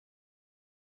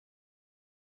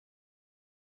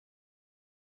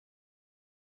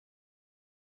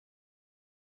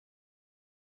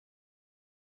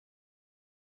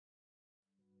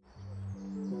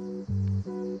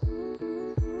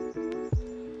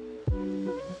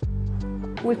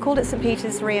We've called it St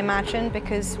Peter's Reimagined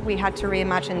because we had to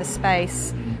reimagine the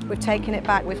space. We've taken it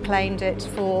back, we've claimed it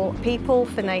for people,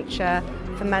 for nature,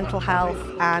 for mental health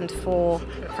and for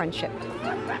friendship.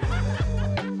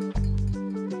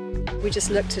 We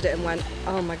just looked at it and went,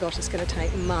 oh my gosh, it's going to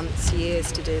take months,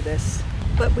 years to do this.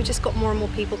 But we just got more and more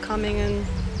people coming, and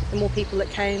the more people that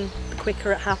came, the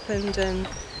quicker it happened, and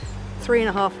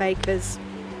 3.5 acres,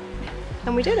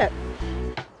 and we did it.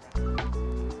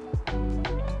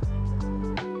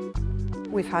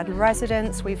 We've had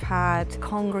residents, we've had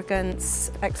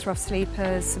congregants, ex-rough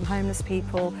sleepers, some homeless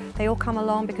people. They all come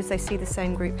along because they see the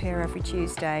same group here every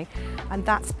Tuesday, and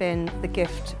that's been the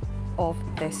gift of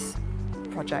this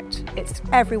project. It's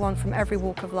everyone from every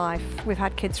walk of life. We've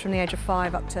had kids from the age of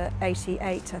 5 up to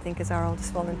 88, I think, is our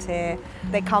oldest volunteer.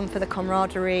 They come for the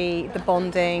camaraderie, the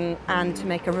bonding, and to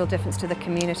make a real difference to the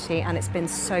community, and it's been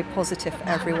so positive for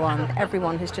everyone.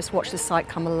 Everyone who's just watched the site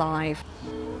come alive.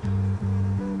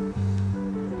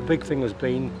 The big thing has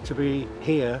been to be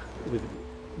here with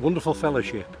wonderful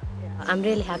fellowship. I'm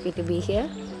really happy to be here,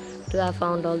 to have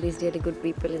found all these really good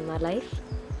people in my life.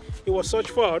 It was such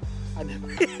fun, and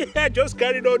I just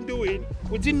carried on doing.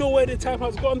 We didn't know where the time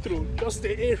has gone through, just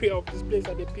the area of this place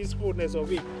and the peacefulness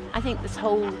of it. I think this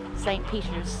whole St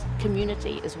Peter's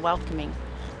community is welcoming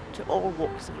to all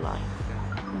walks of life.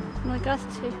 Like us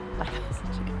too. Like us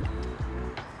too.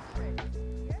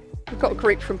 We've got a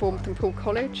group from Bournemouth and Poole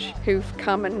College who've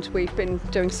come, and we've been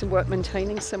doing some work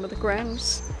maintaining some of the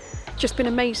grounds. Just been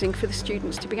amazing for the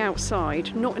students to be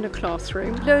outside, not in a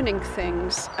classroom, learning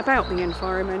things about the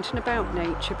environment and about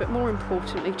nature, but more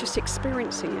importantly just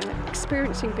experiencing it,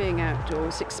 experiencing being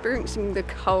outdoors, experiencing the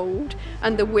cold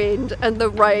and the wind and the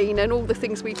rain and all the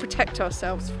things we protect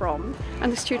ourselves from.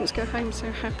 And the students go home so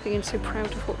happy and so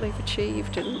proud of what they've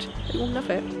achieved, and they all love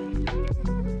it.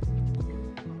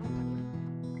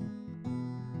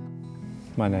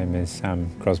 My name is Sam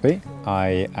Crosby.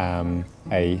 I am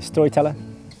a storyteller.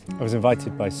 I was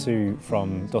invited by Sue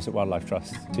from Dorset Wildlife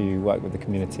Trust to work with the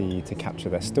community to capture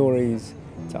their stories,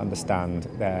 to understand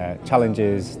their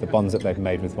challenges, the bonds that they've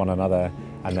made with one another,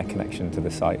 and their connection to the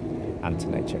site and to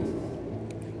nature.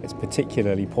 It's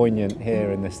particularly poignant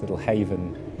here in this little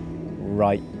haven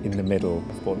right in the middle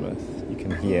of Bournemouth. You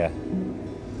can hear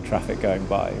the traffic going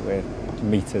by. We're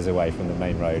metres away from the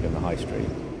main road and the high street.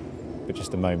 But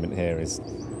just a moment here is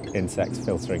insects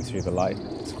filtering through the light,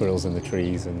 squirrels in the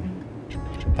trees, and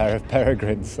a pair of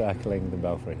peregrines circling the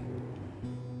belfry.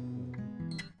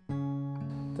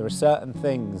 There are certain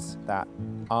things that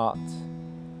art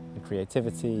and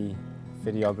creativity,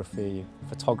 videography,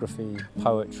 photography,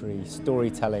 poetry,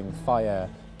 storytelling, fire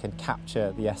can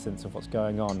capture the essence of what's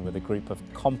going on with a group of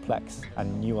complex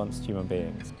and nuanced human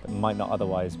beings that might not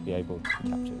otherwise be able to be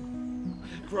captured.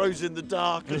 Grows in the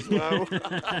dark as well.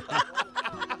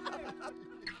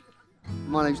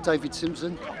 My name's David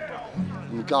Simpson.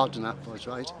 I'm a gardener by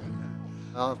trade.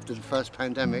 After the first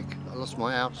pandemic, I lost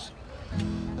my house.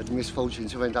 I had the misfortune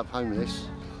to end up homeless.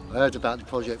 I heard about the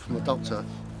project from a doctor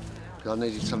because I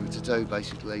needed something to do,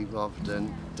 basically, rather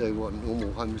than do what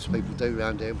normal homeless people do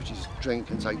around here, which is drink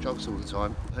and take drugs all the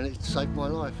time. And it saved my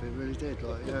life, it really did.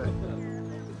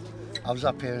 I was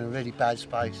up here in a really bad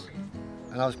space,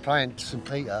 and I was praying to St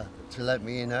Peter to let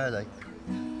me in early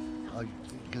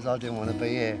because I didn't want to be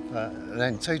here. And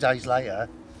then 2 days later,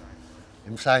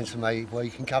 him saying to me, well,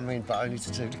 you can come in, but only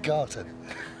to do the garden.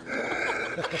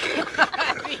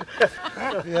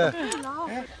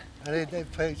 Yeah. And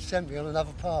they sent me on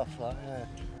another path.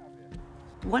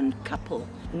 One couple,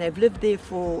 and they've lived there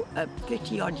for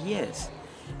 30-odd years,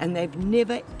 and they've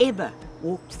never, ever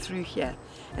walked through here.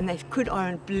 And they could,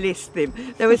 bless them.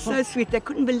 They were so sweet. They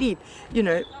couldn't believe,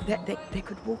 that they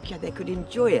could walk here, they could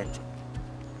enjoy it.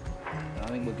 I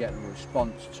think we're getting a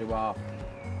response to our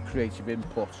creative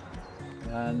input.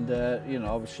 And,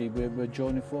 obviously we're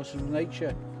joining forces with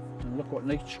nature. And look what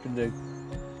nature can do.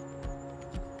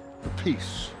 The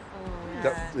peace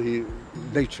that the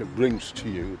nature brings to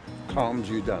you calms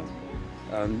you down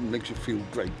and makes you feel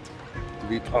great to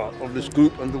be part of this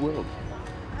group and the world.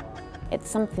 It's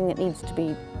something that needs to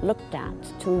be looked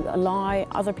at to allow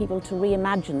other people to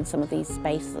reimagine some of these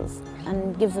spaces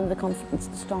and gives them the confidence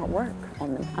to start work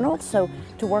on them. And also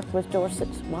to work with Dorset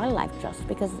Wildlife Trust,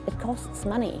 because it costs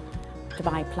money to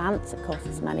buy plants, it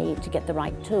costs money to get the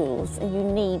right tools, and you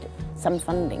need some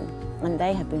funding. And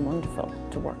they have been wonderful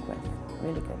to work with,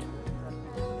 really good.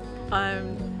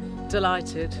 I'm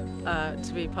delighted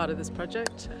to be part of this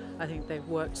project. I think they've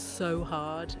worked so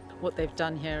hard. What they've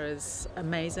done here is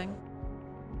amazing.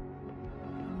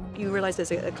 You realise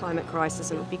there's a climate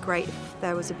crisis, and it would be great if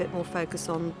there was a bit more focus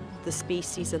on the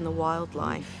species and the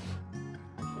wildlife.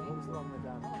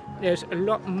 there's a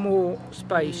lot more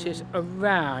spaces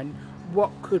around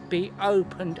what could be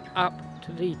opened up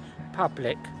to the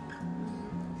public.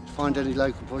 Find any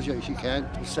local projects you can,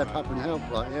 step up and help,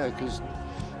 like, yeah, because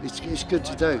it's good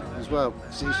to do as well.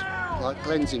 It's like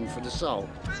cleansing for the soul.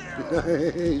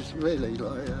 It's really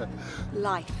like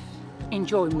life,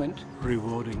 enjoyment,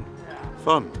 rewarding,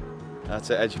 fun. That's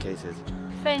educated.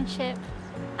 Friendship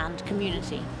and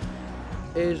community.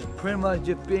 Is pretty much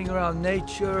just being around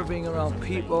nature, being around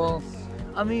people.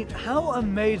 I mean, how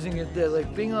amazing is that?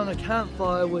 Like being on a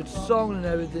campfire with song and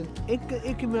everything,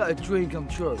 it can be like a dream come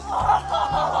true.